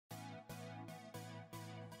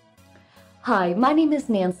Hi, my name is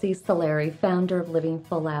Nancy Solari, founder of Living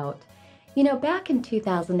Full Out. You know, back in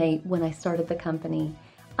 2008 when I started the company,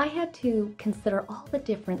 I had to consider all the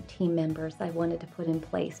different team members I wanted to put in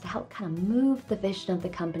place to help kind of move the vision of the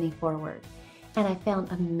company forward. And I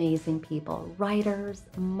found amazing people, writers,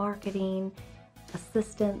 marketing,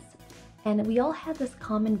 assistants, and we all had this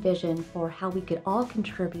common vision for how we could all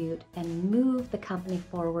contribute and move the company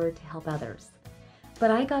forward to help others. But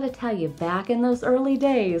I gotta tell you, back in those early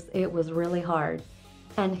days, it was really hard.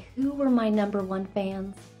 And who were my number one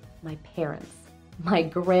fans? My parents, my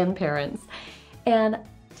grandparents. And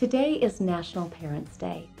today is National Parents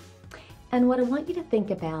Day. And what I want you to think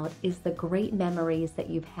about is the great memories that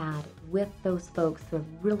you've had with those folks who have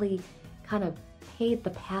really kind of paved the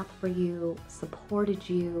path for you, supported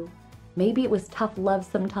you. Maybe it was tough love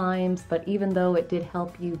sometimes, but even though it did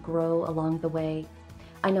help you grow along the way.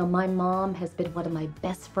 I know my mom has been one of my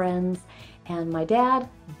best friends, and my dad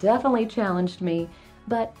definitely challenged me,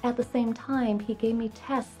 but at the same time, he gave me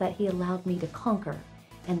tests that he allowed me to conquer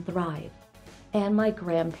and thrive. And my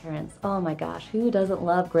grandparents, oh my gosh, who doesn't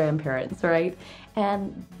love grandparents, right?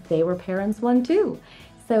 And they were parents one too.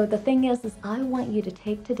 So the thing is I want you to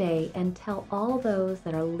take today and tell all those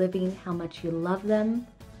that are living how much you love them,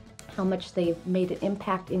 how much they've made an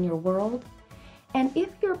impact in your world. And if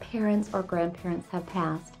your parents or grandparents have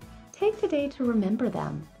passed, take today to remember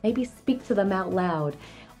them. Maybe speak to them out loud,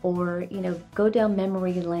 or go down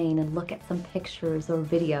memory lane and look at some pictures or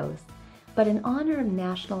videos. But in honor of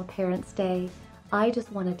National Parents Day, I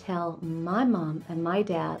just want to tell my mom and my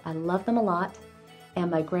dad I love them a lot,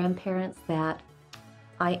 and my grandparents that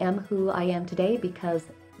I am who I am today because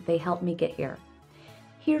they helped me get here.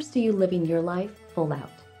 Here's to you living your life full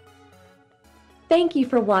out. Thank you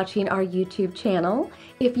for watching our YouTube channel.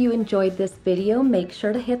 If you enjoyed this video, make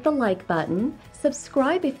sure to hit the like button.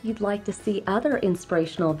 Subscribe if you'd like to see other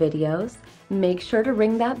inspirational videos. Make sure to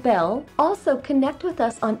ring that bell. Also, connect with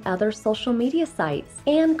us on other social media sites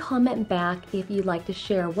and comment back if you'd like to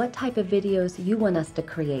share what type of videos you want us to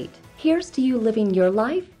create. Here's to you living your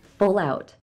life full out.